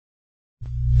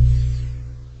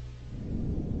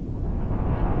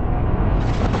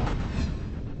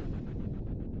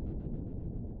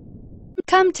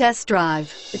Come test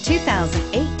drive the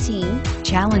 2018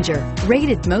 Challenger.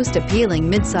 Rated most appealing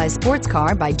midsize sports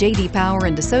car by J.D. Power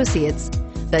and Associates,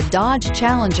 the Dodge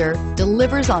Challenger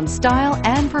delivers on style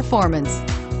and performance.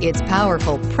 It's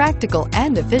powerful, practical,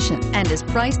 and efficient, and is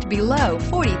priced below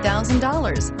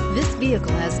 $40,000. This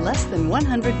vehicle has less than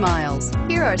 100 miles.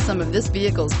 Here are some of this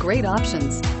vehicle's great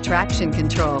options: traction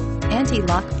control,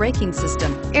 anti-lock braking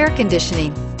system, air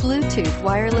conditioning, Bluetooth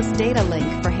wireless data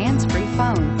link for hands-free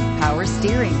phone, power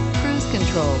steering, cruise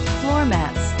control, floor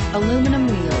mats, aluminum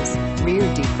wheels, rear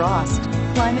defrost,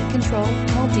 climate control,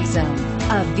 multi-zone.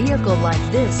 A vehicle like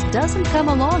this doesn't come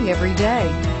along every day.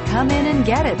 Come in and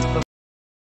get it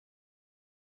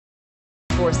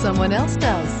before someone else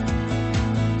does.